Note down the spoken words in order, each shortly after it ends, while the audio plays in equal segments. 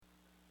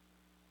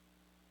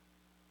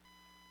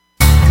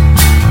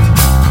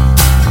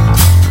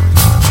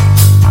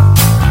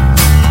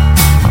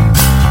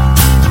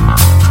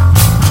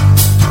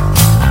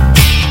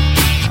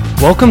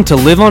Welcome to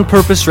Live on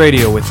Purpose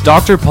Radio with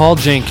Dr. Paul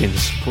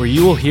Jenkins, where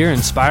you will hear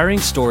inspiring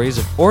stories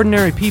of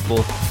ordinary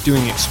people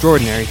doing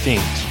extraordinary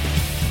things.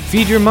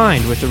 Feed your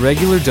mind with a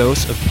regular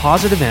dose of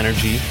positive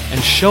energy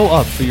and show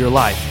up for your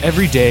life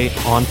every day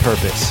on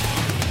purpose.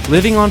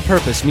 Living on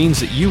purpose means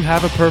that you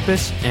have a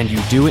purpose and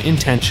you do it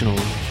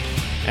intentionally.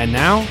 And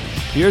now,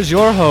 here's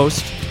your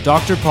host,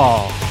 Dr.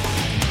 Paul.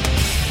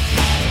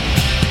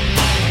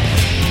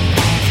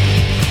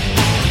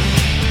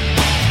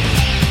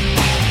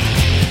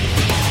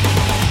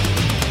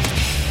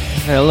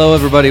 Hello,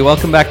 everybody.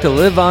 Welcome back to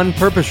Live on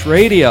Purpose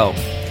Radio.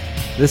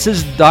 This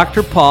is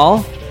Dr.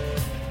 Paul.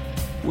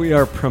 We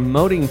are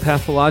promoting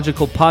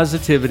pathological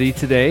positivity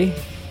today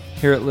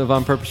here at Live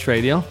on Purpose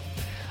Radio.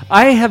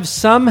 I have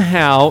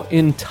somehow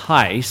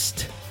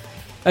enticed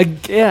a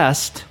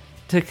guest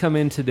to come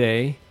in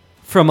today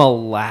from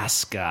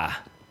Alaska.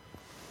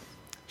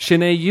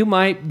 Shanae, you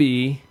might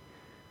be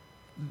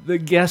the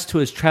guest who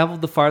has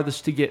traveled the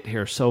farthest to get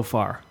here so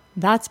far.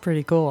 That's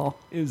pretty cool.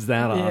 Is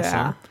that awesome?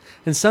 Yeah.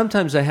 And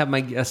sometimes I have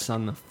my guests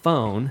on the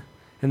phone,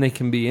 and they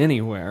can be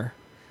anywhere.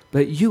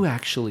 But you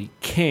actually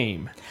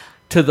came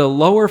to the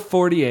lower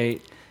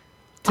 48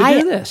 to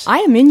do this. I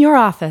am in your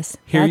office.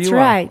 Here That's you are.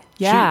 right.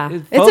 Yeah.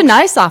 Folks, it's a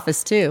nice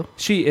office, too.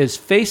 She is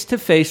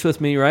face-to-face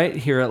with me right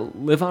here at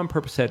Live on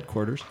Purpose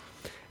headquarters,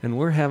 and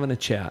we're having a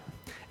chat.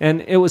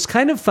 And it was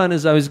kind of fun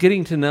as I was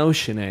getting to know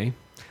Shanae.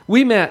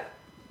 We met,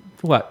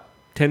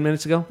 10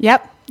 minutes ago?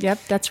 Yep,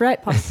 that's right,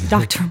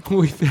 Doctor.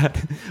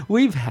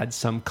 We've had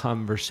some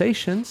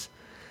conversations,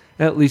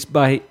 at least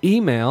by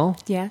email.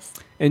 Yes.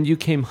 And you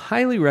came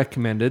highly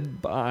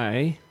recommended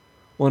by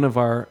one of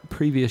our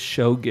previous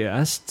show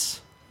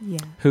guests,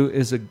 who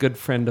is a good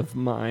friend of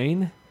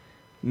mine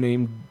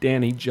named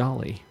Danny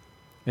Jolly.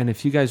 And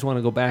if you guys want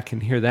to go back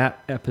and hear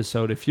that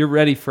episode, if you're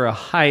ready for a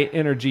high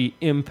energy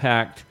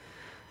impact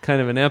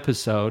kind of an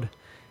episode,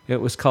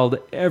 it was called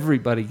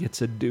Everybody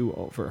Gets a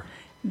Do-Over.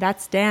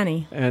 That's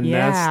Danny. And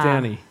that's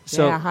Danny.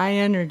 So, high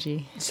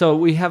energy. So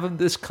we have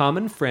this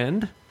common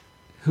friend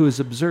who is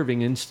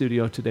observing in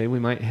studio today. We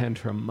might hand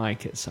her a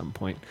mic at some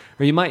point.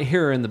 Or you might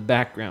hear her in the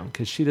background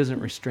because she doesn't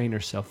restrain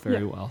herself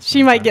very well. Sometimes.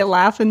 She might get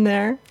laughing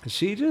there.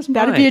 She just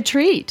That'd be a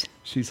treat.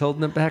 She's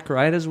holding it back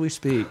right as we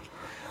speak.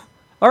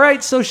 All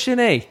right, so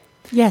Shanae.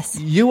 Yes.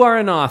 You are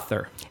an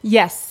author.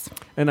 Yes.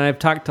 And I've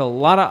talked to a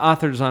lot of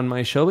authors on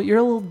my show, but you're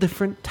a little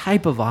different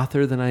type of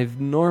author than I've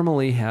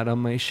normally had on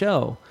my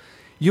show.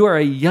 You are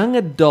a young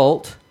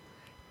adult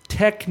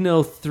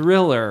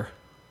techno-thriller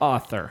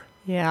author.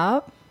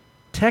 Yep.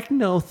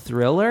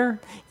 Techno-thriller?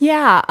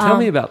 Yeah. Tell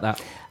me about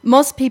that.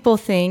 Most people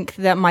think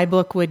that my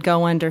book would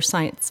go under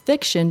science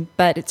fiction,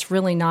 but it's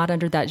really not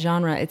under that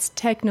genre. It's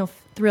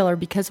techno-thriller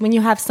because when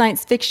you have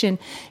science fiction,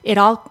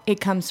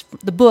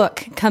 the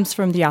book comes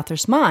from the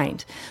author's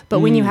mind. But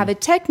when you have a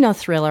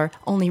techno-thriller,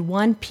 only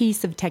one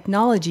piece of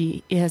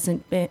technology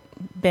isn't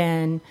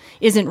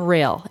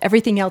real.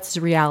 Everything else is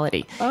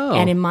reality. Oh.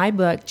 And in my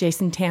book,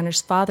 Jason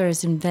Tanner's father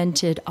has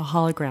invented a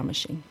hologram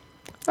machine.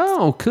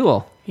 Oh,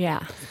 cool.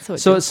 Yeah.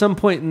 So at some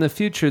point in the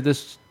future,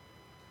 this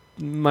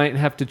might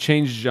have to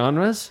change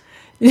genres?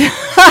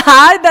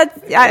 I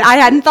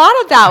hadn't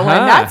thought of that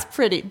one.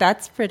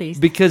 That's pretty.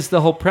 Because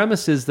the whole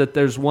premise is that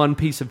there's one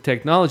piece of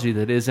technology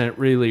that isn't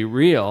really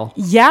real.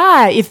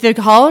 Yeah, if the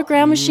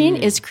hologram machine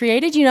is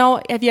created,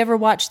 have you ever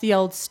watched the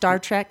old Star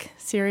Trek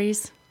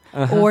series?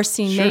 Or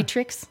seen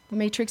Matrix, the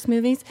Matrix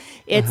movies?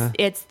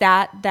 It's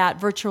that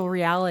virtual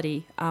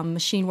reality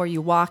machine where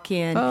you walk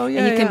in and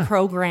you can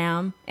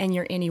program and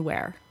you're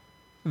anywhere.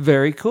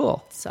 Very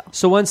cool.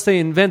 So once they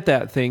invent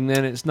that thing,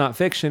 then it's not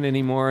fiction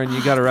anymore, and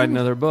you got to write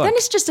another book. Then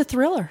it's just a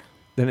thriller.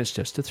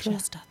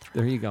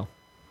 There you go.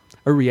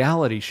 A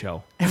reality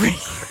show.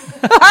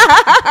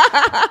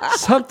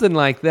 Something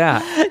like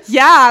that.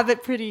 Yeah,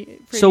 but pretty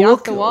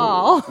off the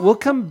wall. We'll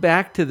come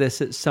back to this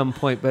at some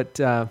point, but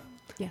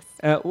yes,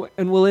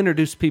 and we'll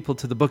introduce people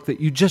to the book that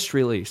you just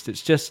released.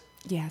 It's just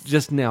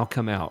now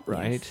come out,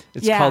 right? Yes.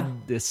 It's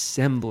called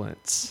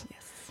Dissemblance. Yes.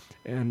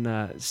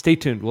 And stay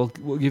tuned. We'll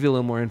give you a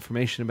little more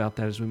information about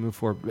that as we move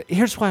forward. But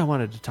here's why I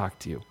wanted to talk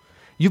to you.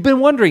 You've been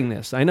wondering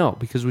this, I know,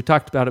 because we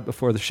talked about it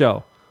before the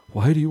show.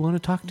 Why do you want to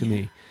talk to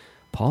me?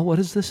 Paul, what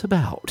is this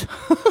about?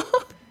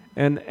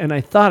 and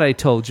I thought I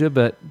told you,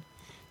 but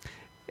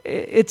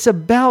it's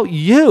about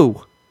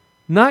you,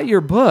 not your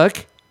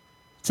book.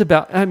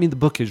 The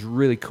book is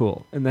really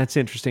cool, and that's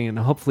interesting, and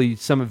hopefully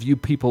some of you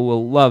people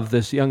will love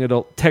this young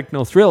adult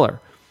techno-thriller.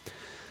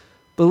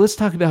 But let's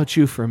talk about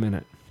you for a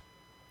minute.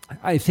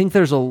 I think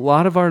there's a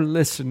lot of our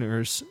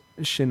listeners,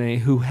 Shanae,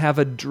 who have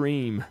a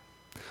dream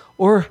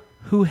or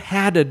who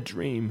had a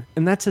dream.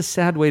 And that's a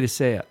sad way to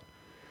say it.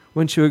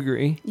 Wouldn't you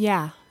agree?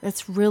 Yeah,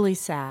 that's really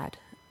sad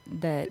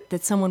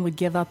that someone would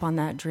give up on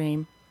that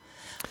dream.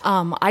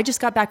 I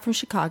just got back from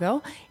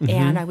Chicago,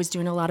 and I was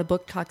doing a lot of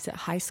book talks at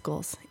high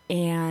schools.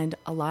 And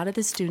a lot of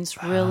the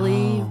students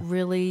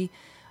really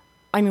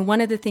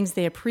one of the things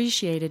they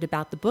appreciated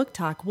about the book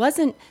talk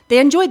wasn't, they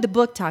enjoyed the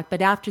book talk,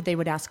 but after they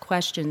would ask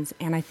questions.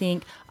 And I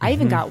think I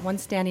even got one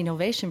standing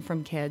ovation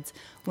from kids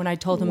when I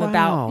told them Wow.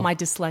 about my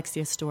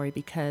dyslexia story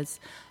because,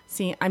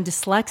 see, I'm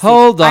dyslexic.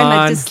 Hold I'm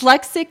on. a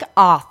dyslexic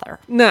author.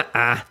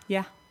 Nuh-uh.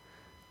 Yeah.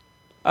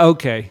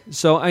 Okay,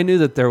 so I knew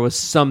that there was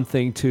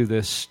something to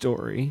this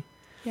story.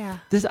 Yeah.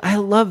 I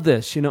love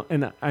this,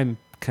 and I'm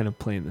kind of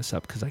playing this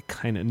up because I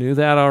kind of knew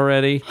that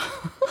already.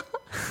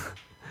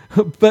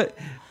 But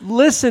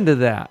listen to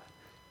that.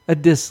 A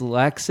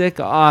dyslexic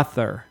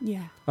author.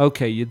 Yeah.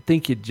 Okay, you'd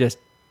think you'd just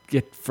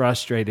get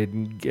frustrated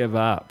and give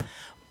up.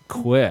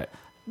 Quit.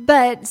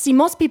 But see,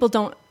 most people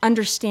don't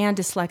understand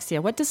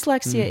dyslexia. What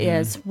dyslexia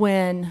is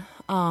when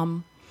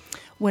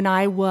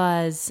I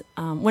was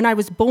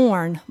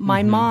born,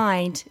 my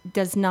mind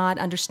does not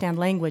understand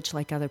language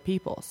like other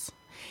people's.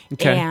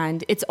 Okay.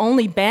 And it's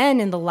only been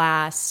in the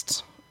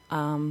last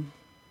 15,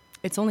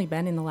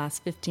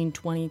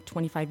 20,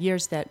 25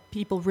 years that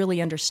people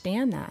really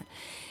understand that.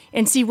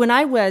 And see, when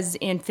I was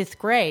in 5th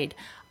grade,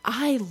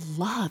 I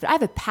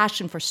have a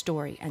passion for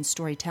story and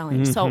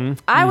storytelling. So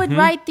I would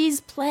write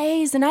these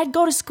plays and I'd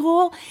go to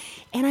school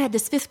and I had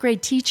this 5th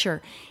grade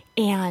teacher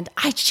and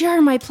I'd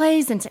share my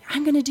plays and say,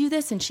 I'm going to do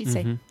this. And she'd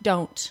say,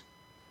 don't.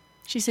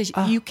 She says,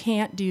 you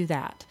can't do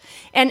that.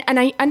 And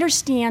I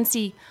understand,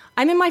 see,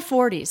 I'm in my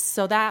 40s,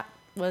 so that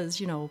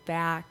was,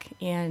 back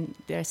in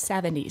the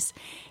 70s.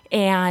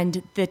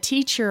 And the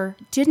teacher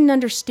didn't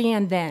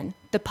understand then.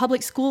 The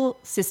public school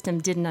system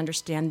didn't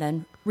understand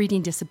then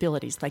reading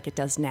disabilities like it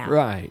does now.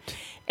 Right.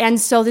 And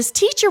so this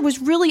teacher was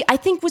really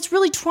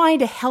trying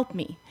to help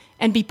me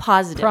and be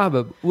positive.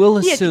 Probably. We'll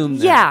assume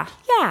that. Yeah.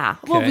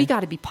 Well, Okay. we got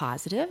to be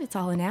positive. It's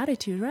all an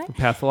attitude, right?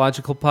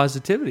 Pathological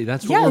positivity.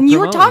 That's what Yeah, we're and you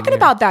were promoting talking here.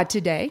 about that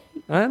today.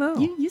 I know.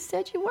 You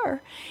said you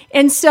were.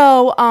 And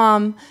so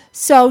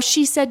so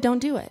she said, don't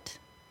do it.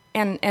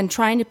 And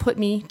trying to put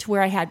me to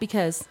where I had,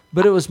 because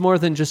But it was more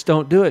than just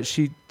don't do it.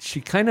 She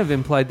kind of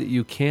implied that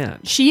you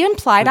can't. she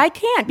implied I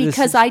can't this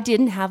because is- I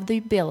didn't have the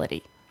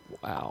ability.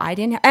 Wow. I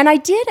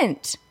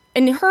didn't.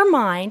 In her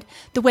mind,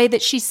 the way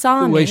that she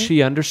saw The me, way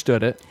she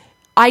understood it.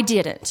 I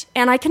didn't.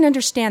 And I can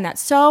understand that.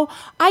 So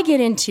I get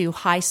into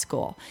high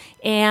school,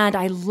 and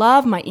I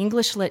love my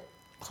English lit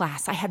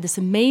class. I had this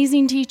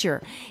amazing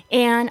teacher,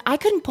 and I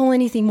couldn't pull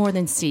anything more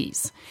than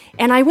C's.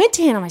 And I went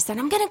to him, and I said,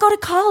 I'm going to go to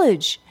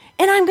college,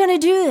 and I'm going to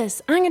do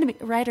this. I'm going to be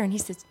a writer. And he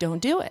says, don't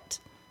do it.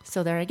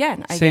 So there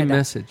again. Same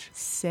message.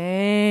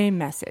 Same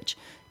message.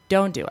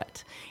 Don't do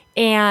it.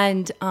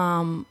 And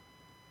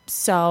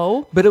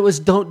so But it was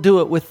don't do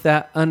it with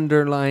that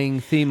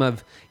underlying theme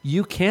of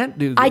you can't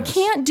do this. I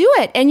can't do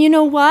it. And you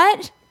know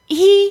what?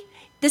 The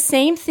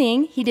same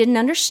thing. He didn't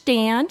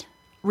understand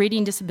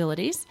reading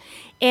disabilities,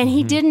 and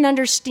he didn't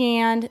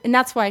understand. And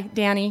that's why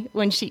Danny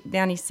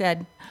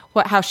said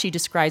how she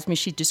describes me.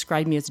 She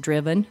described me as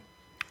driven,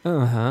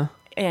 Uh-huh.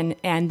 and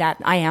that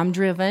I am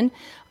driven.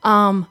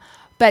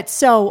 But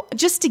so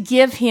just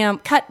to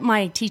cut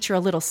my teacher a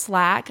little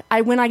slack,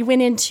 when I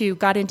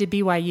got into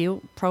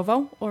BYU,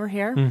 Provo over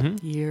here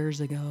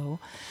years ago,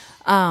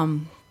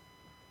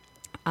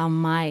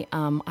 my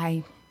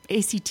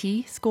ACT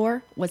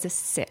score was a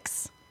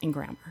 6 in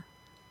grammar.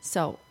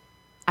 So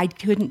I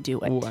couldn't do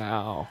it.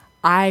 Wow.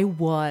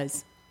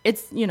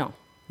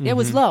 It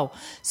was low.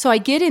 So I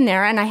get in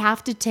there and I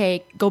have to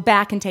go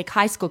back and take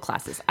high school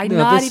classes. I'm Now,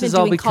 not this even is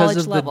all doing because college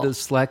of level. the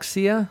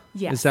dyslexia?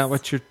 Yes. Is that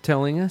what you're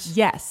telling us?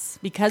 Yes,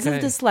 because of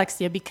Okay.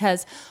 dyslexia,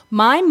 because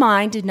my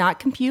mind did not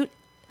compute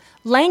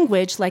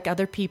language like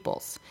other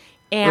people's.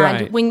 And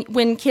Right.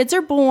 when kids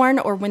are born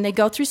or when they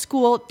go through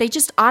school, they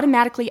just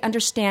automatically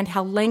understand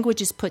how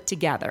language is put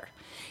together.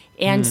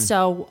 And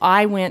so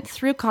I went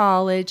through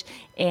college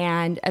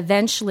and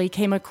eventually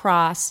came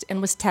across and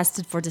was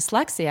tested for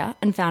dyslexia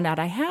and found out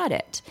I had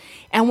it.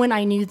 And when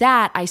I knew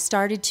that, I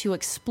started to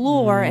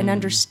explore and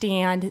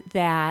understand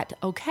that,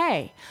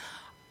 okay,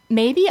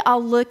 maybe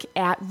I'll look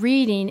at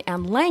reading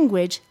and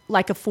language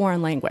like a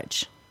foreign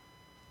language.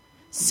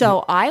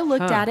 So I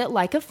looked at it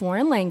like a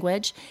foreign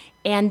language,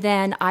 and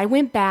then I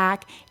went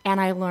back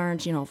and I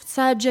learned,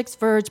 subjects,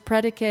 verbs,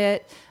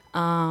 predicate,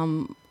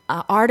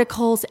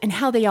 articles, and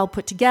how they all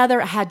put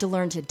together. I had to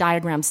learn to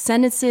diagram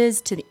sentences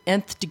to the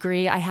nth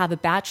degree. I have a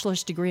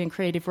bachelor's degree in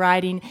creative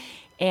writing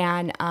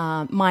and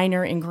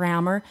minor in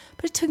grammar,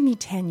 but it took me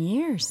 10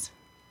 years.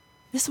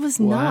 This was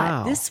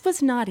Wow.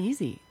 not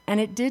easy, and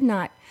it did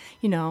not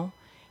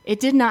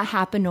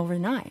happen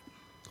overnight.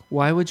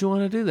 Why would you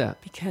want to do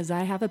that? Because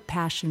I have a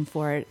passion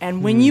for it.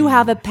 And when you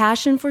have a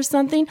passion for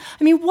something,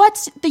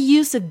 what's the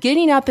use of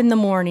getting up in the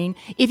morning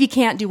if you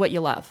can't do what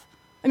you love?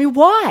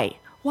 Why?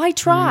 Why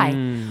try?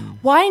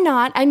 Why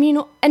not? And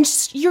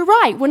you're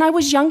right. When I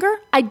was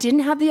younger, I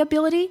didn't have the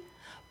ability,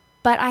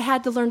 but I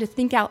had to learn to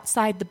think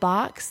outside the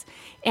box.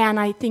 And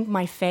I think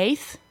my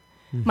faith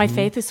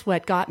is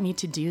what got me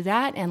to do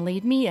that and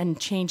lead me and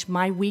change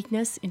my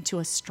weakness into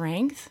a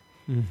strength.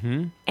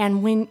 And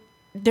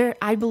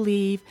I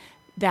believe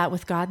that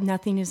with God,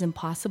 nothing is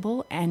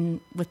impossible.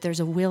 And with there's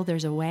a will,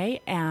 there's a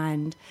way.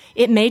 And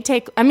it may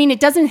take, it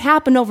doesn't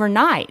happen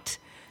overnight.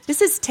 This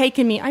has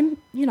taken me,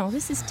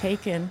 this has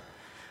taken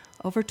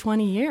over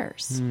 20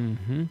 years.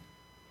 Mm-hmm.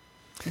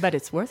 But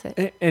it's worth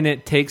it. And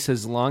it takes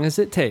as long as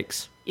it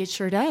takes. It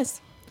sure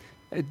does.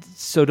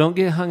 So don't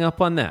get hung up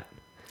on that.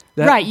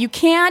 Right. You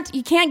can't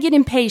get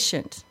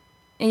impatient.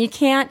 And you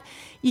can't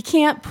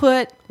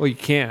put... Well, you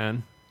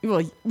can.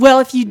 Well,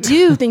 if you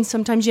do, then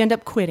sometimes you end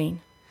up quitting.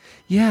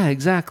 Yeah,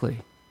 exactly.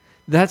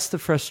 That's the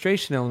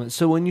frustration element.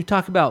 So when you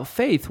talk about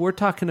faith, we're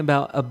talking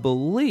about a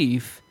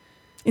belief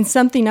in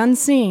something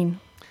unseen.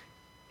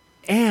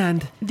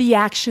 And the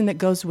action that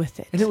goes with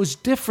it. And it was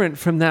different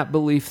from that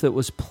belief that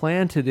was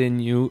planted in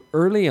you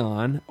early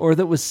on, or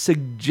that was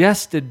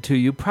suggested to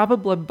you,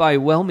 probably by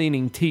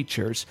well-meaning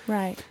teachers,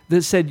 right,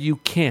 that said you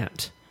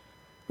can't.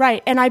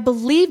 Right, and I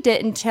believed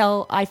it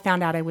until I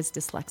found out I was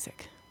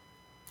dyslexic.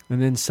 And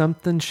then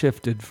something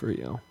shifted for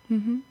you.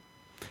 Mm-hmm.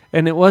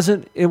 And it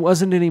wasn't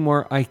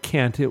anymore I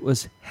can't, it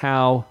was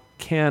how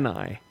can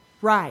I?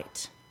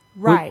 Right.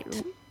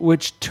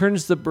 Which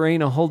turns the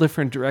brain a whole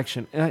different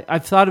direction.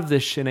 I've thought of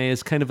this, Shanae,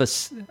 as kind of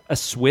a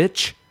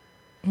switch.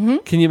 Mm-hmm.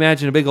 Can you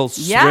imagine a big old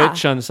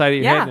switch on the side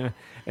of your head?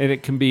 And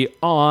it can be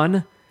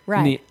on,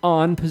 in the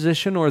on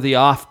position or the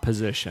off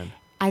position.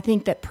 I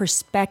think that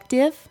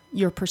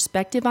your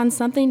perspective on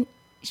something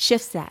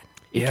shifts that.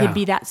 It could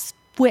be that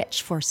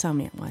switch for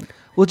someone.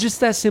 Well,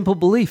 just that simple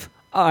belief,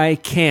 I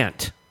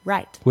can't.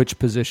 Right. Which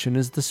position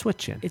is the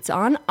switch in? It's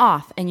on,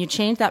 off, and you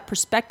change that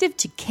perspective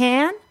to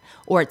can,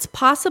 or it's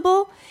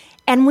possible.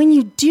 And when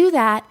you do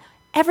that,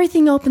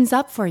 everything opens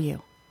up for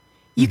you.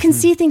 You can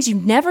see things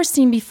you've never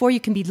seen before. You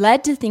can be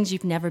led to things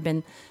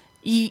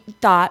you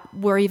thought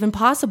were even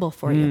possible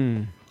for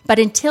you. But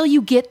until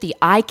you get the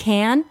I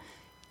can,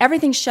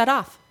 everything's shut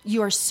off.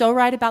 You are so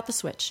right about the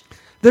switch.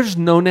 There's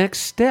no next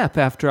step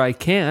after I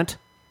can't.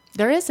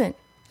 There isn't.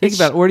 Think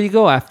about it. Where do you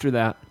go after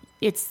that?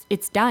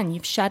 It's done.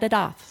 You've shut it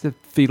off. The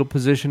fetal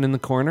position in the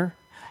corner?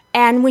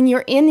 And when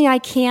you're in the I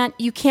can't,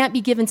 you can't be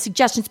given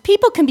suggestions.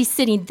 People can be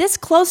sitting this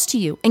close to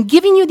you and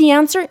giving you the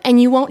answer,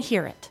 and you won't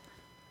hear it.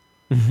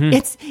 Mm-hmm.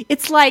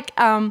 It's like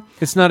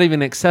it's not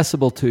even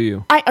accessible to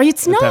you.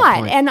 It's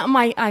not. And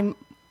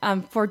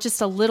I'm for just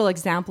a little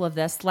example of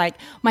this. Like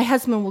my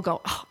husband will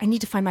go, "Oh, I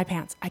need to find my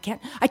pants. I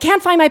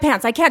can't find my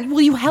pants. I can't.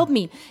 Will you help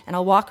me?" And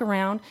I'll walk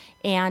around,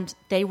 and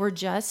they were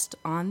just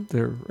on.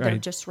 They're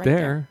just right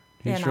there.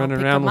 He's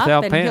running around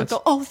without pants. And he'll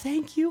go, "Oh,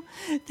 thank you."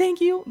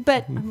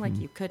 But I'm like,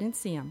 you couldn't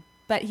see him.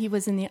 But he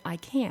was in the I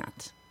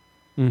can't.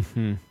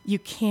 Mm-hmm. You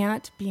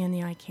can't be in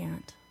the I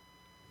can't.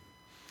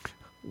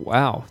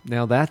 Wow.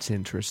 Now that's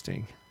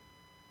interesting.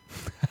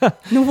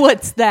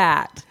 What's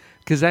that?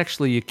 Because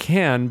actually you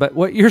can, but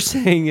what you're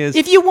saying is,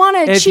 if you want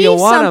to achieve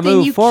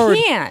something, you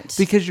can't.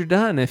 Because you're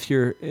done if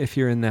you're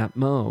in that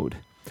mode.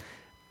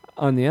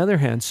 On the other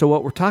hand, so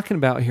what we're talking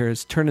about here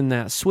is turning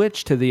that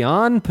switch to the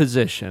on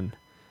position.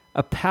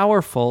 A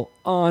powerful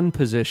on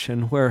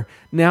position where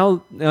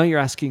now you're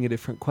asking a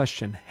different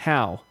question.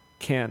 How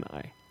can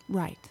I?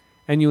 Right.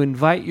 And you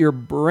invite your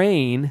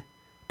brain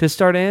to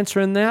start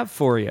answering that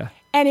for you.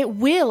 And it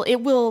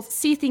will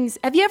see things.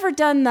 Have you ever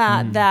done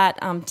that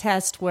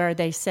test where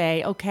they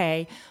say,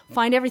 okay,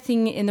 find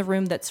everything in the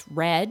room that's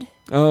red.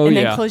 And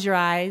then close your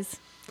eyes.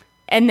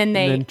 And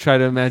then try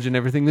to imagine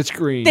everything that's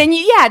green. Then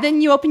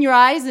you open your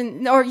eyes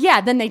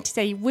then they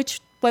say what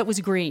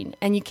was green,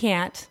 and you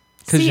can't.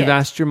 Because you've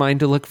asked your mind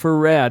to look for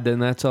red,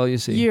 and that's all you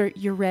see.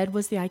 Your red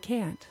was the I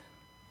can't.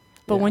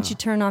 But once you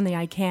turn on the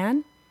I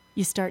can,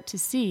 you start to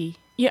see.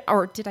 Yeah,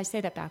 or did I say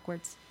that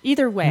backwards?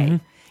 Either way,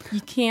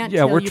 you can't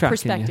tell your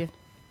perspective.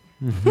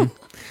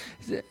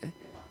 Mm-hmm.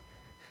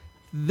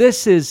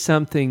 This is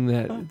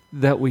something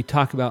that we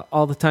talk about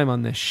all the time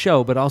on this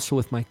show, but also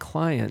with my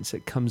clients.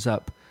 It comes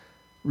up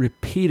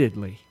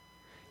repeatedly.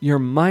 Your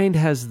mind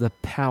has the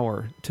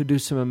power to do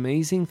some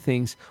amazing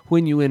things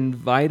when you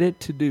invite it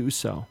to do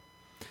so.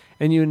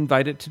 And you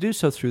invite it to do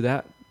so through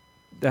that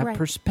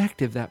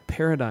perspective, that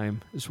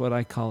paradigm is what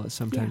I call it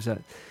sometimes,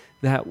 that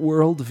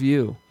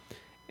worldview.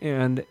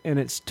 And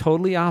it's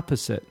totally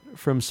opposite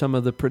from some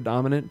of the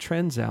predominant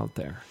trends out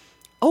there.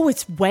 Oh,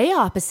 it's way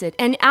opposite.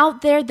 And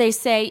out there they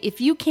say,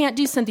 if you can't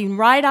do something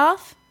right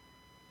off,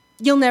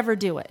 you'll never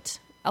do it.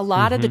 A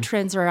lot of the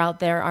trends are out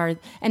there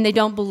and they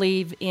don't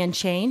believe in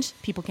change.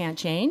 People can't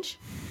change.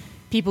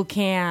 People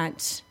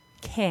can't.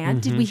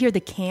 Did we hear the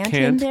can't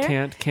in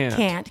there?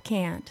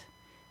 Can't.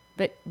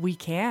 But we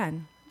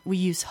can. We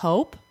use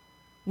hope,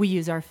 we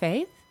use our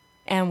faith,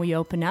 and we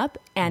open up,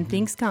 and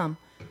things come.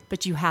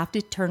 But you have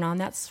to turn on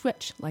that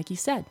switch, like you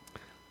said.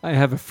 I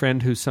have a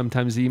friend who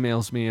sometimes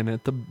emails me, and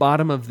at the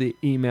bottom of the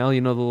email,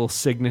 the little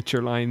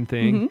signature line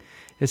thing,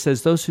 it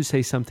says, those who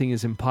say something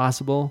is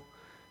impossible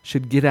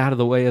should get out of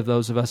the way of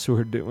those of us who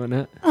are doing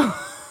it.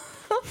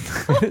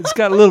 It's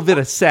got a little bit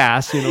of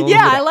sass,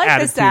 I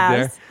like the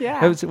sass. There.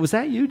 Yeah. Was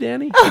that you,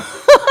 Danny?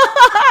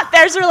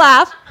 There's her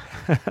laugh.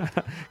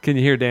 Can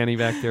you hear Danny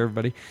back there,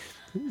 everybody?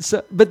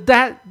 So, but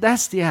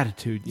that's the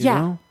attitude, you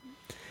know?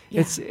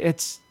 Yeah.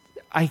 It's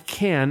I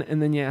can,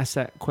 and then you ask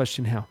that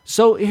question, how?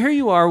 So here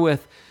you are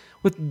with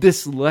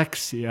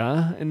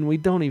dyslexia, and we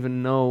don't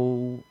even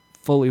know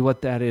fully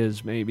what that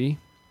is, maybe.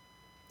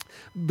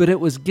 but it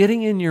was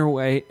getting in your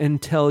way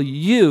until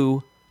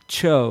you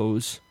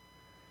chose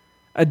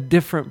a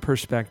different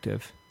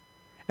perspective.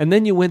 And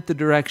then you went the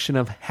direction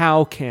of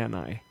how can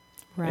I?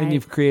 Right. And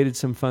you've created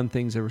some fun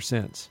things ever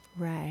since.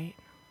 Right.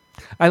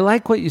 I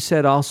like what you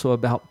said also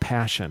about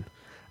passion.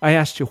 I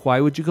asked you,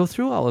 why would you go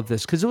through all of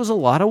this? Because it was a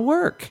lot of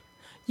work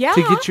Yeah.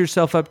 to get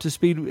yourself up to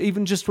speed,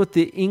 even just with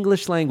the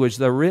English language,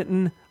 the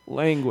written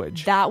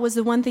language. That was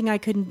the one thing I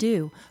couldn't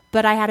do.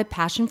 But I had a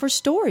passion for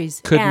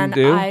stories. Couldn't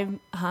do?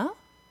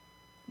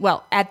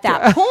 Well, at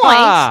that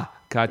point,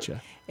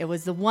 Gotcha. it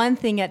was the one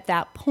thing at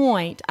that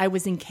point I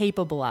was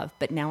incapable of.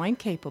 But now I'm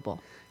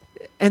capable.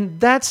 And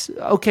that's,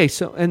 okay,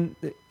 and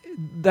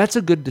that's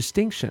a good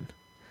distinction.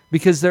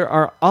 Because there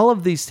are all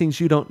of these things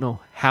you don't know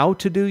how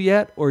to do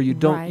yet, or you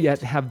don't Right.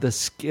 yet have the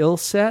skill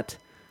set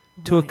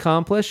to Right.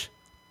 accomplish.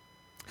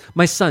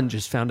 My son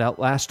just found out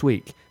last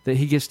week that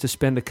he gets to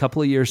spend a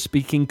couple of years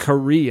speaking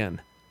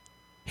Korean.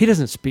 He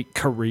doesn't speak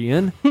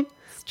Korean, but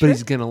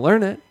he's going to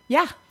learn it.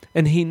 Yeah.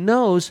 And he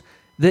knows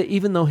that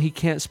even though he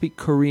can't speak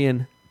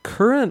Korean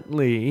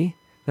currently,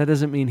 that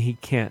doesn't mean he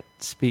can't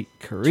speak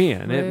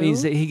Korean. It True.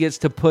 means that he gets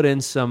to put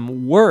in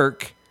some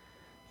work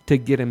to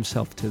get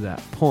himself to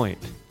that point.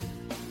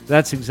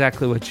 That's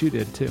exactly what you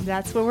did too.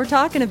 That's what we're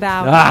talking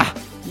about.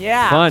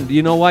 Yeah. Fun. Do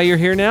you know why you're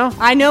here now?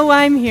 I know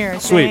why I'm here.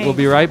 Sweet. Thanks. We'll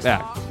be right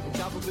back.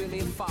 Travel really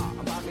far,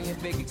 buy me a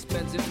big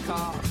expensive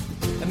car,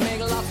 and make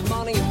lots of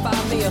money and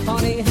find me a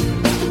honey,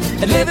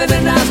 and live in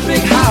a nice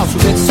big house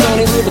with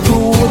sunny with a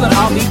pool, and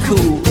I'll be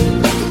cool.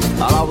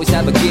 I'll always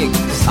have a gig,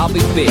 'cause I'll be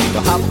big.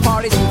 I'll have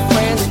parties with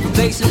friends,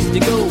 places to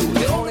go.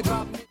 The only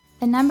problem is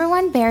The number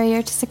one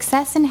barrier to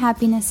success and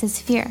happiness is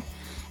fear.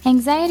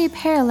 Anxiety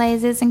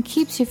paralyzes and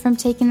keeps you from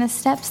taking the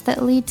steps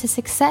that lead to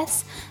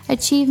success,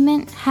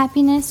 achievement,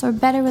 happiness, or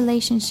better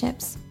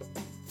relationships.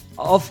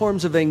 All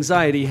forms of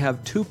anxiety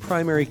have two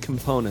primary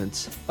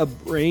components, a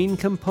brain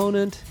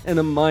component and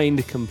a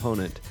mind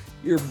component.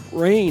 Your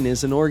brain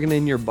is an organ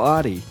in your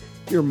body.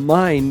 Your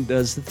mind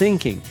does the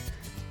thinking.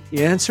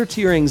 The answer to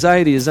your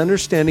anxiety is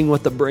understanding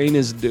what the brain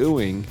is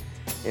doing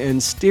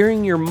and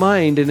steering your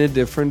mind in a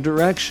different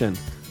direction.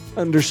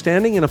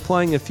 Understanding and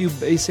applying a few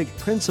basic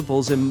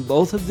principles in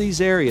both of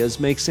these areas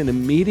makes an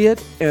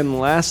immediate and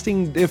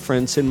lasting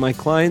difference in my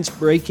clients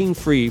breaking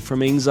free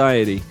from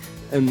anxiety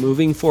and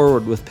moving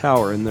forward with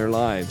power in their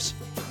lives.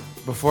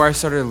 Before I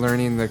started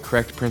learning the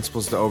correct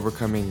principles to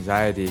overcome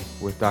anxiety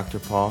with Dr.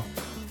 Paul,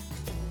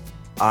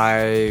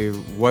 I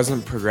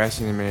wasn't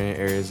progressing in many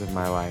areas of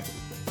my life,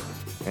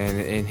 and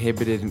it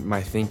inhibited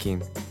my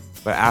thinking.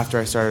 But after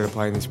I started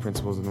applying these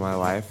principles in my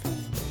life,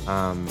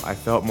 I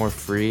felt more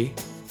free.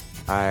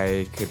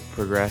 I could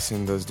progress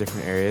in those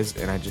different areas,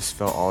 and I just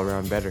felt all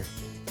around better.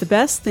 The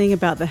best thing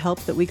about the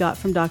help that we got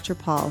from Dr.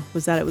 Paul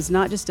was that it was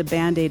not just a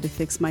Band-Aid to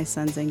fix my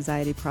son's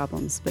anxiety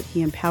problems, but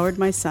he empowered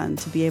my son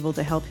to be able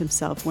to help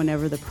himself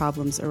whenever the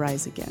problems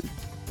arise again.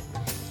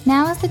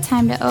 Now is the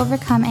time to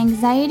overcome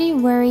anxiety,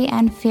 worry,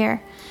 and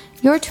fear.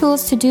 Your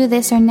tools to do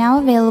this are now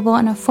available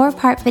in a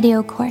 4-part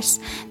video course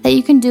that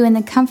you can do in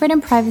the comfort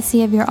and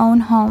privacy of your own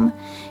home.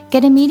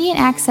 Get immediate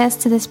access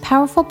to this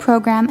powerful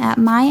program at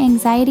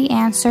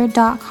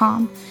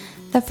MyAnxietyAnswer.com.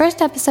 The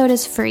first episode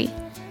is free.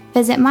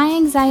 Visit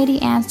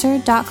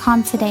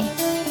MyAnxietyAnswer.com today.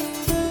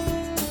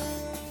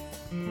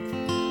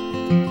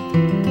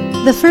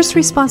 The first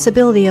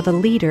responsibility of a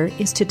leader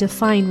is to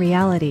define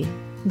reality.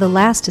 The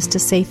last is to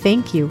say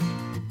thank you.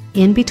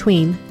 In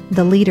between,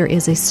 the leader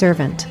is a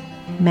servant.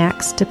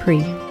 Max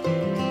Dupree.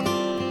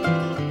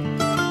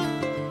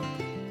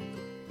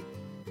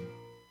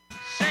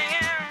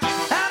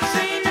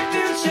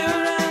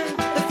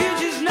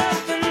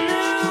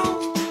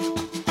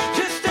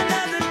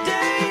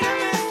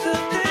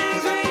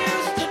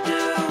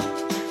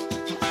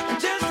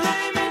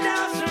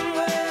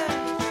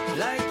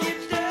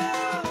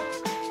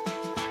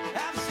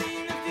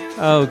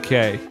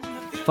 Okay,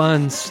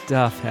 fun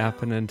stuff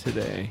happening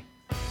today.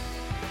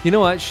 You know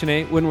what,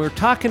 Shanae? When we were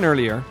talking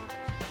earlier,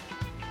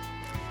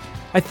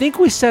 I think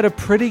we set a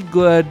pretty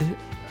good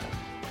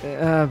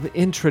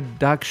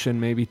introduction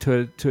maybe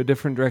to a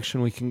different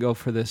direction we can go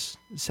for this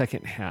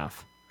second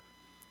half.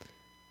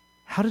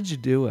 How did you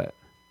do it?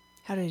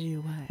 How did you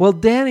do what? Well,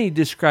 Danny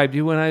described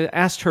you when I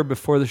asked her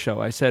before the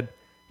show. I said,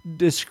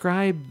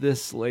 describe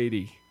this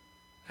lady.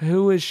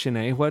 Who is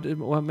Shanae?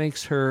 What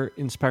makes her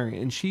inspiring?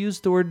 And she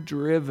used the word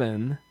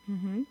driven.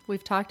 Mm-hmm.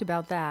 We've talked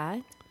about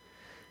that.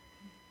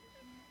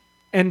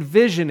 And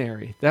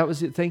visionary. That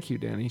was it. Thank you,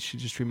 Danny. She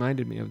just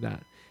reminded me of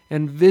that.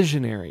 And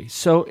visionary.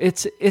 So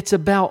it's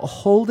about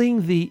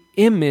holding the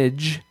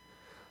image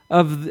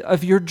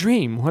of your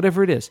dream,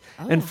 whatever it is.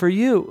 Oh. And for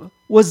you,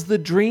 was the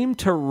dream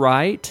to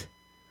write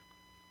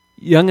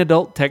young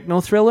adult techno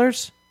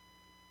thrillers?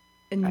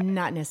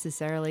 Not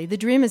necessarily. The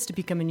dream is to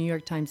become a New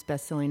York Times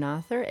bestselling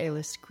author,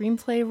 A-list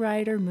screenplay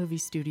writer, movie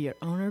studio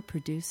owner,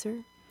 producer,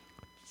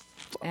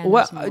 and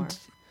What? more.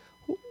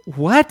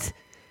 What?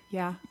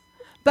 Yeah.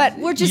 But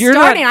we're just You're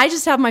starting. not- I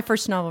just have my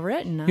first novel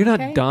written. You're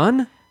okay? not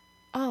done?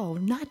 Oh,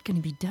 not going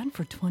to be done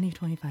for 20,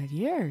 25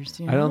 years.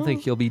 You know? I don't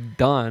think you'll be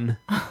done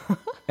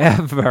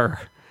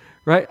ever.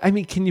 Right? I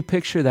mean, can you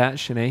picture that,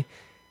 Shanae?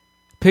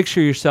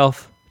 Picture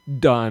yourself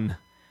done.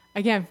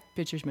 I can't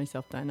picture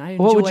myself done. I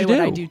What would enjoy you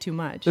what do? I do too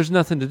much. There's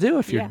nothing to do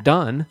if you're Yeah.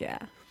 done. Yeah.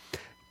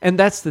 And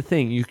that's the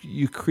thing.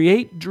 You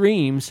create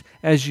dreams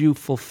as you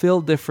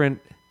fulfill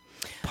different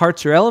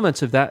parts or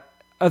elements of that.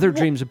 Other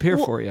dreams appear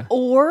for you.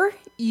 Or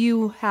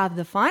you have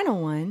the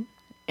final one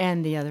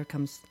and the other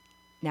comes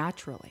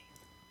naturally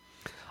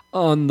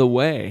On the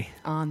way.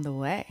 on the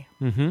way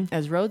Mm-hmm.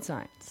 as road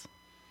signs.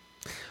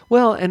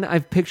 Well, and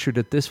I've pictured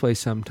it this way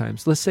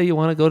sometimes. Let's say you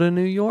want to go to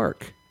New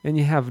York and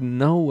you have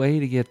no way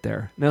to get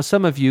there. Now,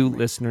 some of you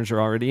listeners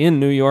are already in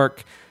New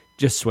York.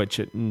 Just switch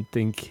it and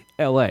think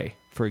L.A.,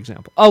 for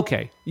example.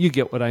 Okay, you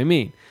get what I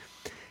mean.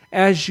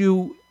 As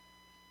you're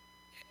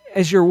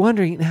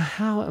wondering, now,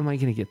 how am I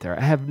going to get there?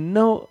 I have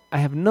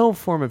no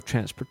form of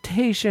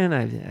transportation.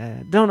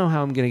 I don't know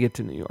how I'm going to get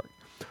to New York.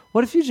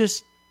 What if you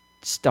just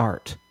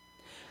start?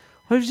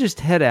 What if you just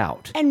head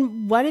out?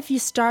 And what if you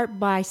start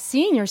by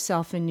seeing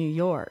yourself in New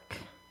York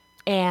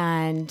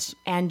and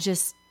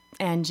just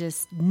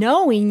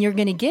knowing you're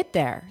going to get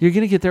there? You're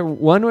going to get there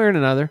one way or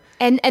another.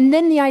 And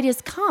then the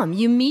ideas come.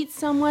 You meet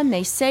someone,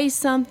 they say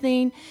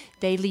something,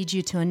 they lead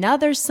you to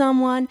another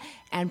someone,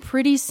 and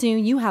pretty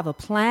soon you have a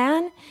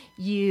plan.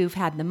 You've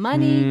had the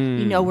money,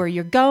 you know where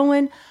you're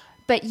going,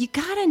 but you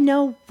got to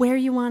know where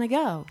you want to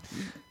go.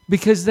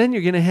 Because then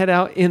you're going to head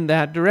out in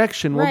that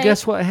direction. Well, Right.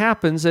 guess what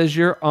happens as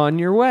you're on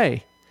your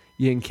way?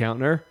 You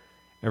encounter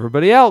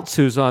everybody else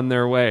who's on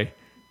their way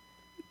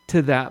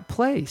to that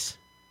place.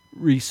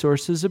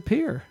 Resources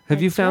appear.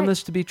 Have you That's found right.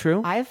 this to be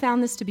true? I have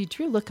found this to be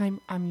true. Look, I'm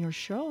your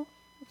show.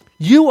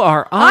 You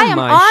are on I am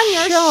my on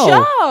your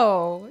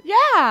show.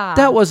 Yeah.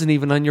 That wasn't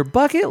even on your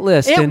bucket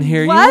list, it and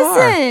here you are.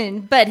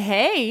 wasn't. But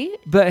hey,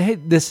 But hey,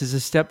 this is a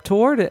step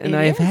toward it. And It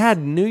I've is. had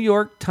New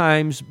York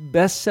Times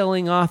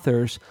best-selling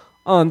authors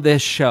on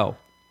this show.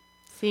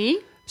 see,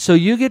 So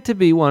you get to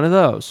be one of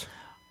those.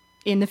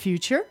 in the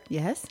future,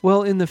 yes.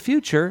 Well, in the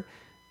future,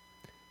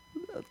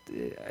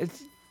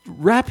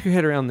 wrap your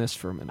head around this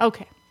for a minute.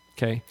 Okay.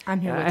 Okay. I'm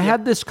here with I you.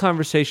 had this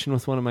conversation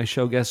with one of my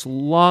show guests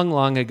long,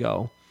 long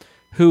ago,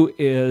 who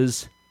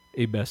is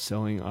a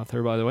best-selling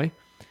author, by the way.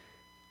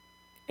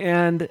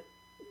 And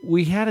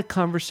we had a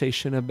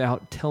conversation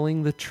about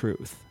telling the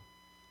truth.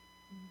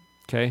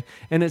 Okay?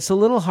 And it's a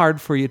little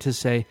hard for you to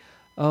say,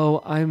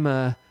 oh, I'm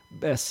a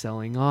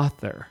best-selling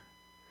author,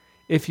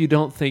 if you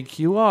don't think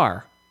you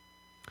are.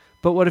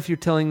 But what if you're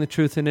telling the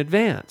truth in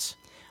advance?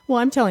 Well,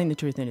 I'm telling the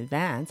truth in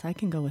advance. I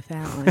can go with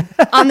that one.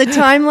 On the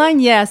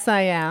timeline, yes,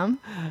 I am.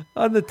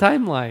 On the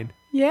timeline.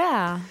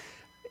 Yeah.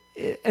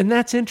 And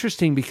that's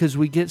interesting because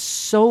we get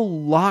so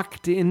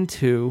locked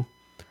into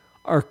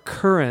our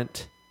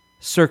current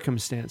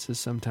circumstances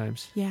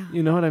sometimes. Yeah.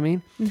 You know what I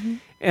mean? Mm-hmm.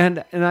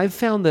 And I've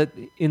found that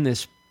in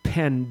this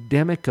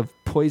pandemic of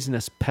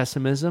poisonous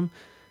pessimism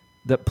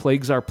that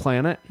plagues our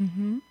planet,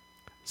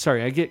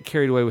 sorry, I get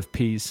carried away with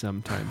peas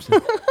sometimes.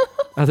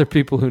 Other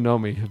people who know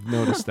me have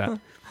noticed that.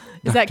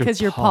 Is that Dr. because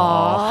you're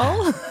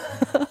Paul?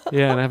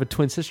 Yeah, and I have a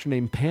twin sister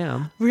named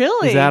Pam.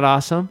 Really? Is that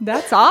awesome?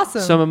 That's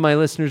awesome. Some of my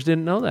listeners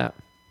didn't know that.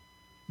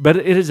 But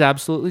it is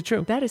absolutely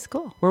true. That is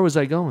cool. Where was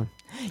I going?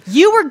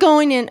 You were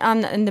going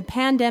in the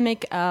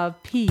pandemic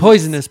of peace.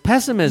 Poisonous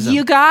pessimism.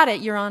 You got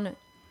it. You're on it.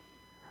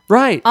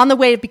 Right. On the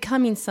way to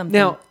becoming something.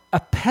 Now,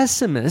 a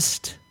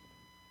pessimist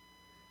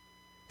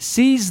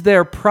sees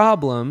their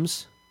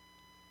problems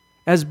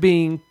as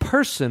being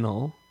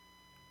personal,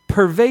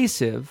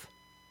 pervasive,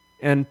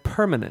 and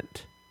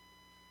permanent.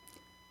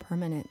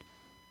 permanent.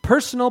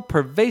 Personal,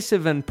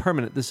 pervasive, and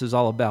permanent. This is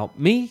all about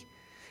me.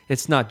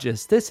 It's not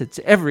just this, it's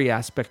every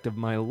aspect of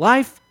my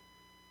life.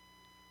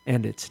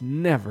 And it's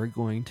never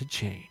going to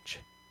change.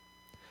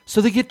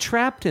 So they get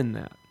trapped in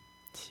that.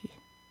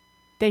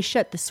 They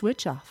shut the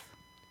switch off.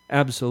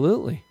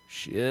 Absolutely.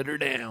 Shut her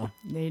down.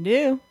 They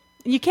do.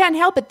 You can't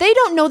help it. They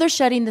don't know they're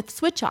shutting the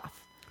switch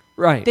off.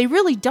 Right. They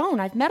really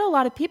don't. I've met a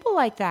lot of people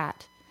like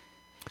that.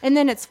 And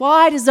then it's,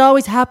 why does it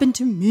always happen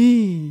to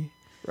me?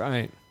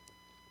 Right.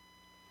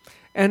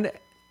 And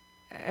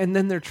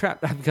then they're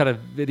trapped. I've got a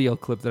video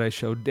clip that I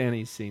showed.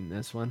 Danny's seen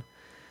this one.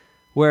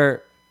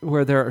 Where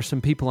there are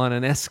some people on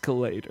an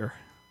escalator.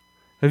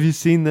 Have you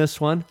seen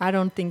this one? I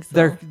don't think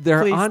so.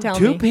 They're Please on tell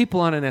two me. people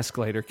on an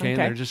escalator, okay? And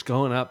Okay. they're just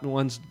going up, and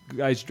one's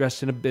guy's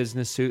dressed in a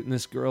business suit, and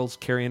this girl's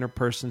carrying her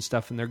purse and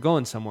stuff, and they're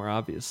going somewhere,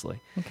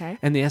 obviously. Okay.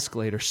 And the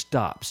escalator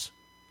stops.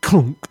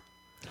 Clunk.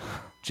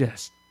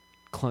 Just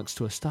clunks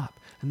to a stop.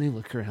 And they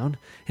look around,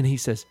 and he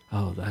says,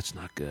 "Oh, that's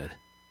not good."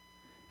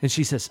 And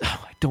she says,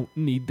 "Oh, I don't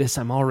need this.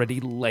 I'm already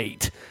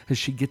late." As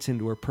she gets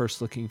into her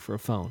purse looking for a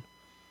phone.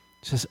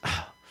 She says,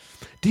 "Oh,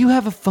 do you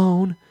have a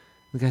phone?"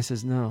 The guy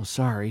says, "No,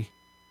 sorry."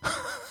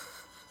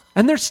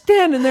 And they're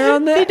standing there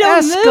on the They don't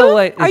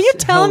escalator. move? Are you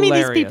It's telling me these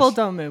hilarious. people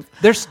don't move?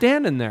 They're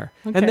standing there.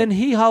 Okay. And then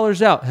he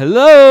hollers out,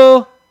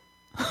 "Hello?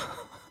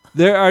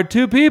 There are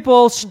two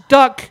people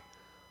stuck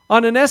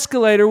on an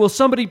escalator. Will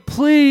somebody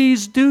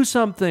please do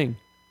something?"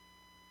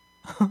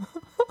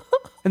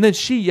 And then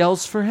she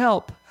yells for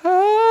help.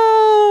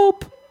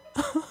 Help!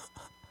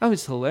 Oh,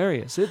 it's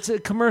hilarious. It's a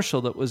commercial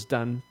that was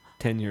done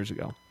 10 years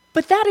ago.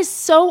 But that is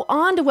so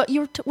on to what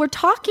we're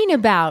talking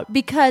about,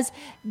 because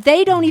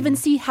they don't even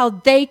see how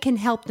they can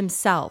help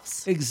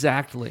themselves.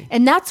 Exactly.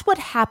 And that's what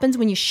happens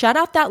when you shut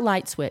out that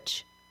light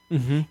switch.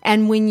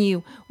 And when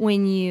you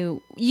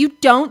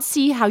don't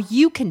see how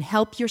you can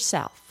help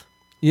yourself.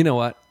 You know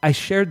what? I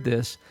shared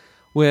this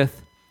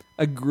with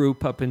a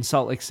group up in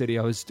Salt Lake City.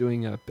 I was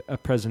doing a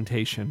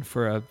presentation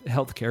for a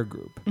healthcare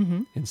group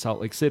in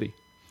Salt Lake City.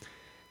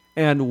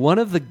 And one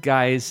of the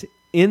guys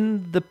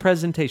in the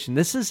presentation,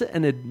 this is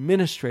an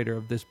administrator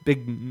of this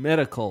big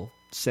medical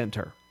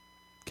center,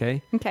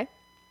 okay? Okay.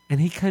 And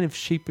he kind of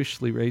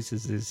sheepishly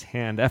raises his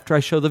hand after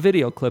I show the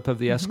video clip of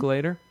the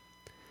escalator.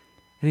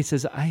 And he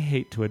says, I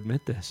hate to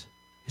admit this.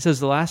 He says,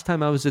 the last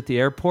time I was at the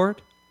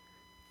airport,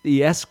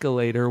 the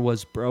escalator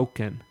was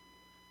broken.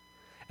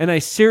 And I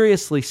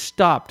seriously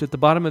stopped at the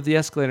bottom of the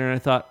escalator and I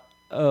thought,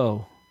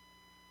 oh,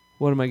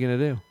 what am I going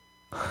to do?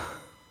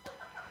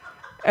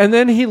 And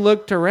then he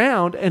looked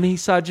around and he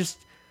saw just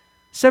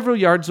several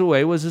yards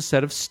away was a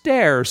set of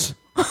stairs.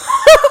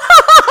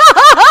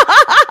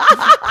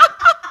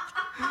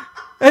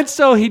 And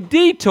so he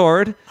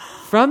detoured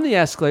from the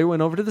escalator,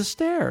 went over to the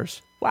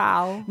stairs.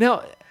 Wow.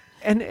 Now,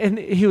 and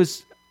he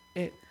was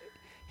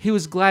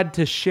glad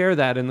to share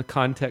that in the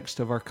context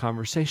of our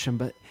conversation,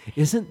 but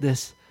isn't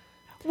this...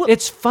 Well,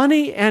 it's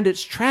funny and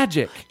it's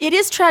tragic. It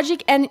is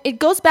tragic, and it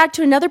goes back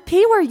to another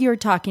P word you were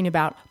talking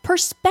about,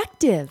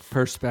 perspective.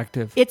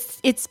 Perspective.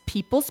 It's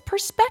people's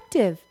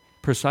perspective.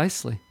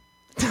 Precisely.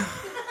 Good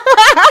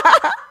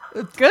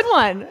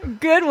one.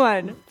 Good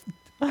one.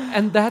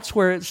 And that's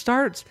where it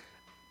starts.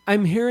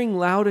 I'm hearing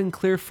loud and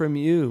clear from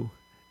you,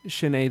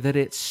 Shanae, that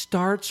it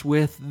starts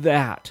with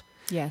that.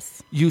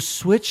 Yes. You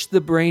switch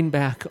the brain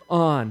back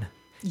on.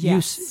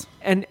 Yes.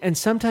 And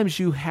sometimes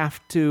you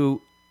have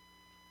to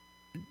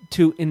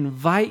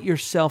invite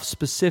yourself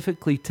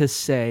specifically to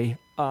say,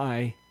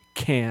 I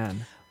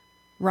can.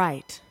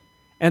 Right.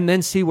 And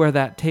then see where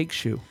that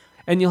takes you.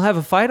 And you'll have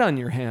a fight on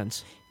your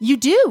hands. You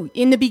do.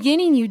 In the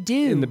beginning, you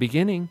do. In the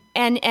beginning.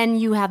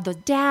 And you have the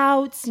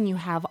doubts and you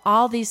have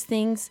all these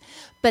things.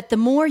 But the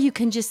more you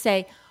can just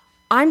say,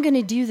 I'm going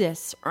to do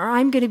this, or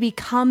I'm going to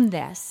become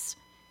this.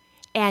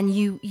 And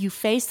you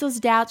face those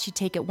doubts, you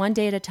take it one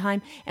day at a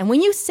time. And when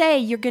you say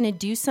you're going to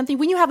do something,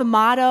 when you have a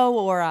motto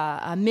or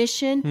a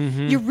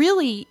mission, you're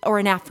really, or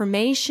an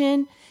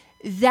affirmation,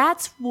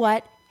 that's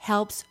what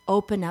helps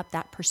open up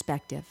that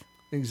perspective.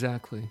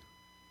 Exactly.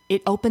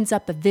 It opens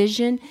up a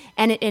vision,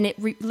 and it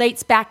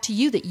relates back to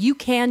you that you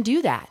can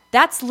do that.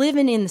 That's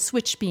living in the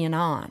switch being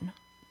on.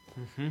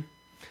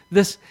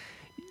 This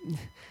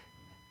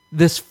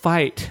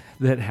fight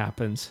that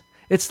happens,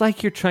 it's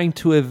like you're trying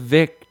to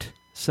evict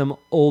some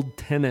old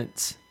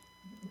tenants.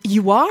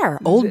 You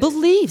are. Old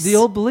beliefs. The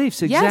old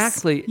beliefs,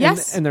 exactly.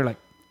 Yes. And they're like,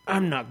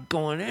 I'm not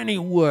going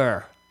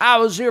anywhere. I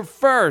was here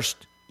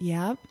first.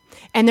 Yep.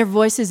 And they're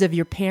voices of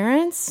your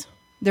parents.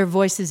 They're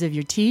voices of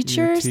your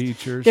teachers.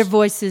 They're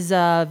voices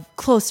of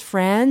close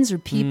friends or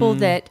people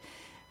that,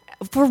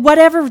 for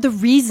whatever the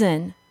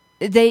reason,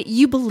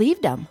 you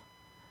believed them.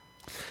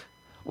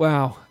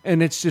 Wow.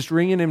 And it's just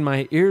ringing in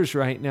my ears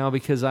right now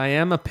because I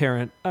am a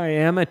parent. I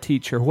am a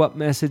teacher. What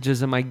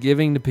messages am I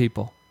giving to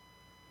people?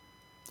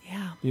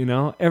 Yeah. You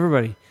know,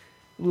 everybody,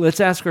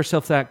 let's ask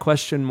ourselves that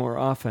question more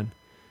often.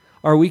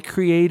 Are we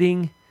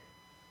creating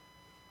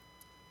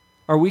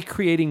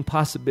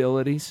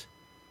possibilities?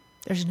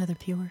 There's another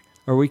P word.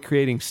 Are we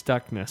creating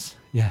stuckness?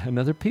 Yeah,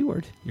 another P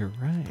word. You're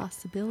right.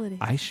 Possibility.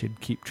 I should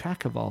keep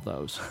track of all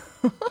those.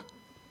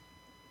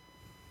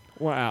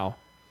 Wow.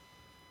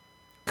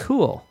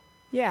 Cool.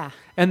 Yeah.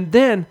 And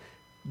then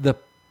the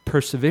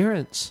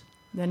perseverance.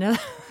 I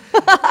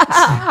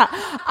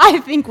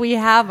think we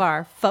have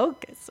our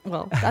focus.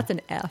 Well, that's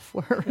an F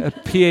word.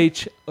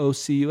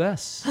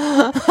 PHOCUS.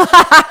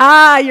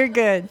 You're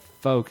good.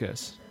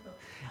 Focus.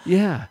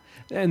 Yeah.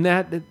 And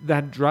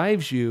that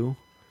drives you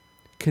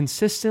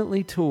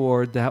consistently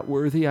toward that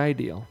worthy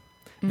ideal.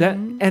 That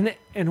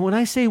and when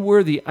I say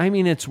worthy, I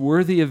mean it's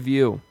worthy of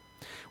you.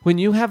 When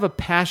you have a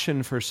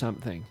passion for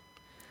something,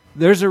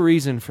 there's a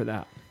reason for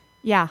that.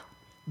 Yeah.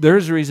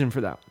 There's a reason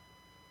for that.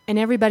 And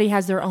everybody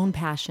has their own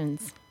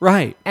passions.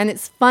 Right. And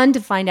it's fun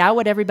to find out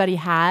what everybody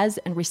has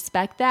and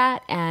respect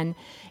that. And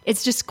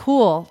it's just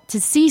cool to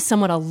see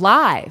someone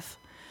alive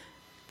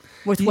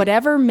with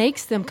whatever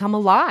makes them come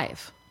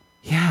alive.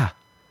 Yeah.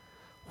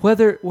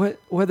 Whether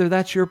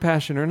that's your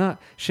passion or not.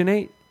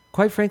 Shanae,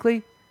 quite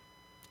frankly,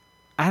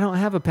 I don't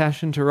have a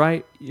passion to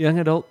write young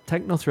adult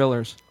techno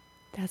thrillers.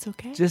 That's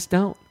okay. Just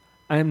don't.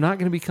 I am not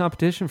going to be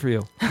competition for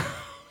you.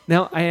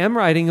 Now, I am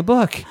writing a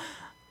book.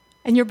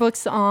 And your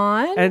book's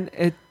on?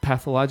 And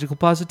pathological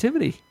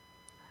positivity,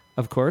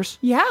 of course.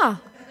 Yeah.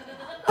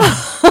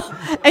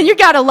 And you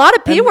got a lot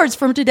of P words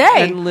from today.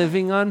 And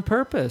living on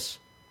purpose.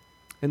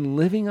 Okay?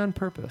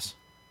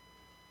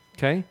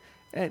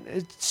 And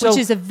which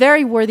is a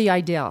very worthy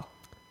ideal.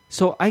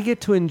 So I get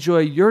to enjoy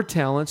your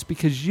talents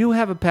because you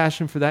have a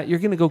passion for that. You're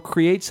going to go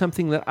create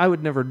something that I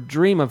would never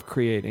dream of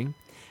creating.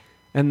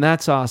 And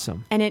that's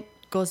awesome. And it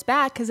goes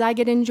back because I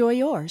get to enjoy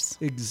yours.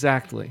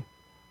 Exactly.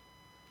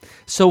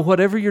 So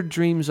whatever your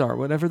dreams are,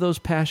 whatever those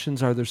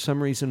passions are, there's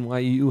some reason why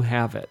you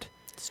have it.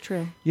 It's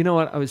true. You know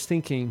what? I was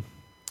thinking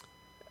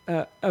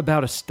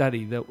about a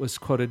study that was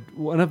quoted.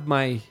 One of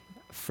my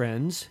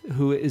friends,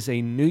 who is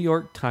a New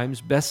York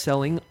Times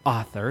best-selling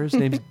author, his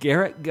name's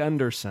Garrett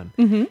Gunderson.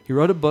 Mm-hmm. He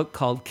wrote a book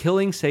called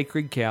Killing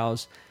Sacred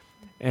Cows,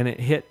 and it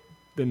hit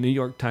the New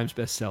York Times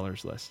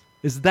bestsellers list.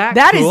 Is that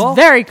cool? Is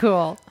very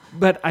cool.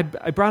 But I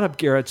brought up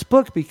Garrett's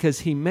book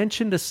because he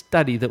mentioned a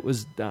study that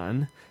was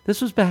done.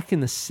 This was back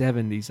in the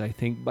 70s, I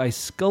think, by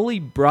Scully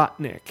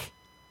Brotnick.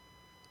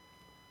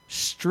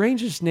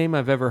 Strangest name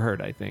I've ever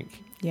heard, I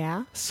think.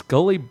 Yeah.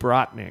 Scully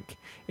Brotnick.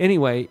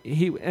 Anyway,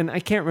 and I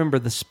can't remember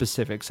the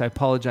specifics. I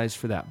apologize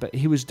for that. But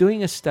he was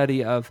doing a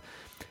study of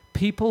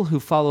people who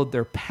followed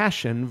their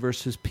passion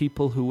versus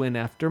people who went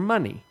after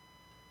money.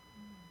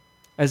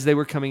 As they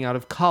were coming out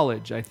of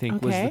college, I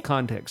think, was the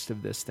context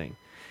of this thing.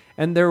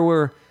 And there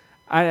were,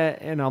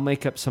 and I'll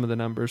make up some of the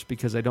numbers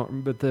because I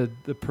don't, but the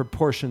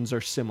proportions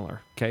are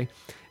similar, okay?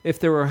 If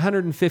there were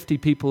 150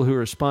 people who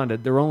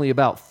responded, there were only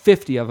about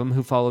 50 of them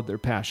who followed their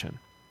passion.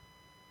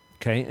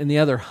 Okay, and the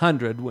other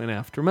 100 went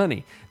after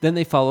money. Then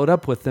they followed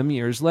up with them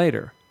years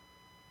later.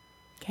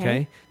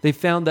 Okay. They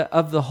found that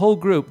of the whole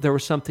group, there were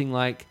something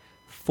like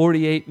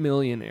 48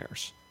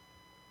 millionaires.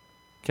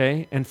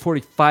 Okay, and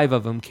 45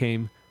 of them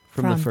came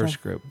from the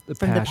first group, the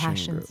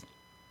passion group.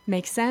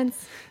 Makes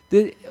sense.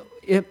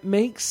 It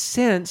makes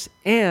sense,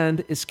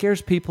 and it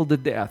scares people to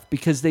death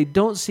because they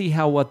don't see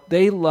how what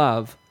they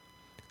love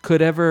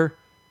could ever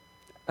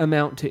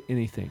amount to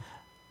anything.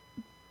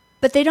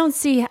 But they don't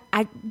see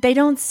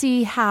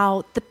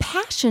how the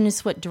passion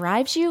is what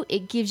drives you.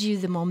 It gives you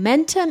the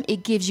momentum.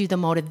 It gives you the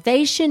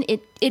motivation.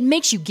 It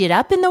makes you get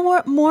up in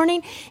the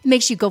morning. It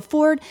makes you go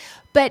forward.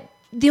 But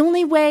the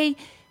only way,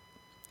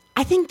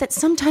 I think that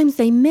sometimes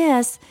they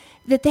miss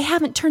that they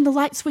haven't turned the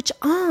light switch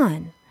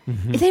on.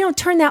 Mm-hmm. If they don't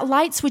turn that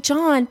light switch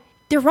on,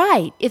 they're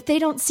right. If they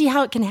don't see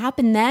how it can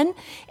happen then,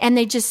 and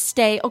they just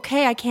stay,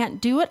 okay, I can't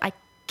do it. I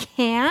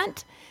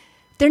can't.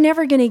 They're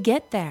never going to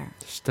get there.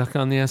 Stuck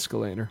on the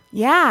escalator.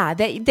 Yeah,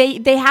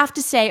 they have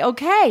to say,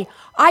 okay,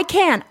 I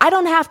can. I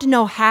don't have to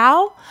know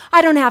how.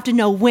 I don't have to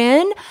know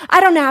when. I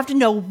don't have to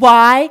know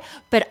why,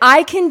 but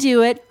I can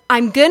do it.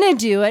 I'm going to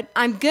do it.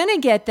 I'm going to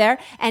get there.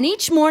 And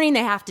each morning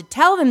they have to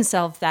tell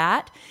themselves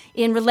that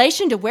in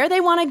relation to where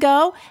they want to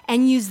go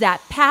and use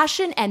that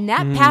passion, and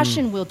that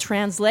passion will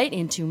translate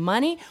into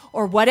money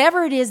or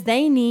whatever it is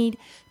they need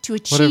to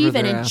achieve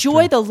and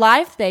enjoy the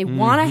life they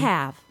want to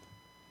have.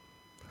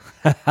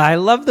 I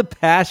love the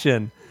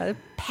passion.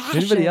 Passion.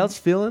 Anybody else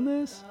feeling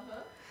this?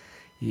 Uh-huh.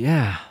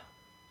 Yeah.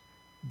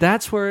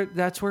 That's where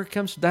it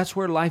comes. That's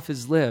where life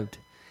is lived.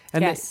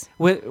 And yes.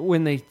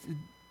 When they,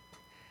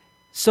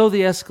 so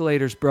the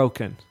escalator's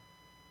broken,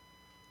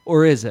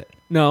 or is it?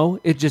 No,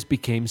 it just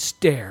became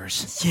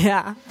stairs.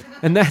 Yeah.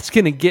 And that's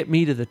going to get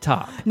me to the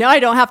top. Now I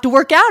don't have to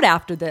work out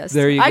after this.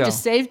 There you go. I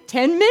just saved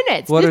 10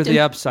 minutes. What are the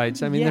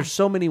upsides? I mean, there's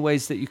so many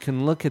ways that you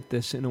can look at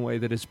this in a way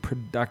that is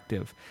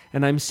productive.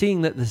 And I'm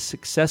seeing that the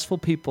successful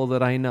people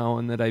that I know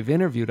and that I've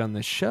interviewed on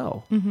this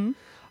show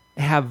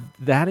have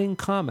that in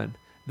common.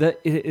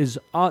 That it is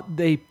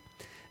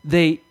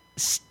they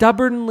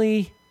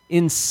stubbornly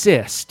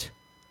insist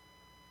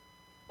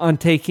on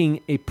taking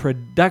a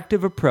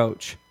productive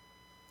approach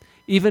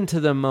even to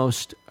the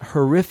most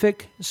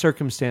horrific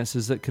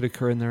circumstances that could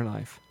occur in their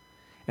life.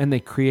 And they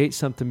create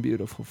something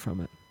beautiful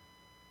from it.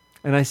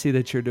 And I see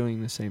that you're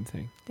doing the same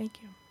thing.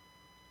 Thank you.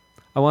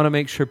 I want to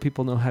make sure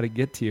people know how to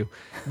get to you.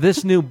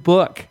 This new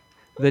book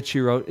that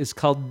you wrote is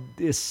called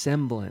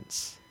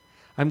Dissemblance.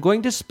 I'm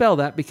going to spell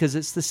that because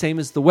it's the same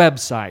as the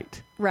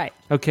website. Right.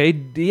 Okay,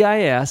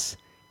 Dissemblance,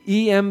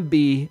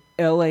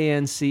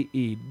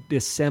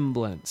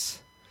 Dissemblance.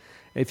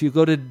 If you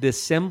go to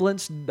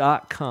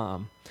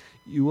dissemblance.com,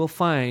 you will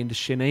find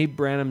Shanae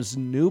Branham's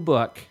new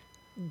book,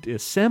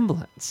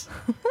 Dissemblance.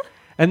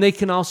 And they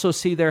can also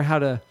see there how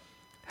to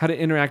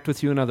interact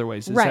with you in other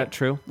ways. Is that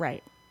true?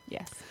 Right.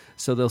 Yes.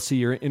 So they'll see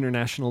your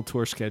international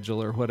tour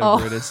schedule or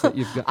whatever it is that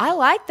you've got. I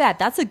like that.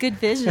 That's a good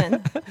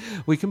vision.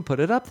 We can put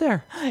it up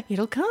there.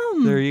 It'll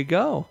come. There you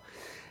go.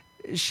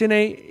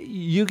 Shanae,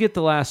 you get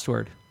the last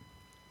word.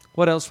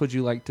 What else would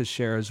you like to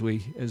share as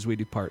we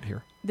depart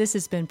here? This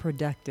has been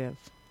productive.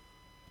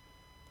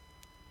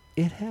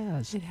 It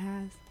has. It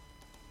has.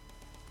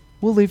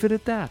 We'll leave it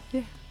at that.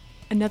 Yeah.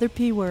 Another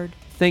P word.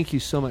 Thank you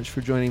so much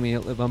for joining me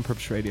at Live on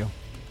Purpose Radio.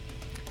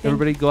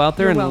 Everybody go out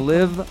there and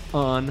live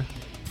on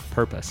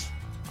purpose.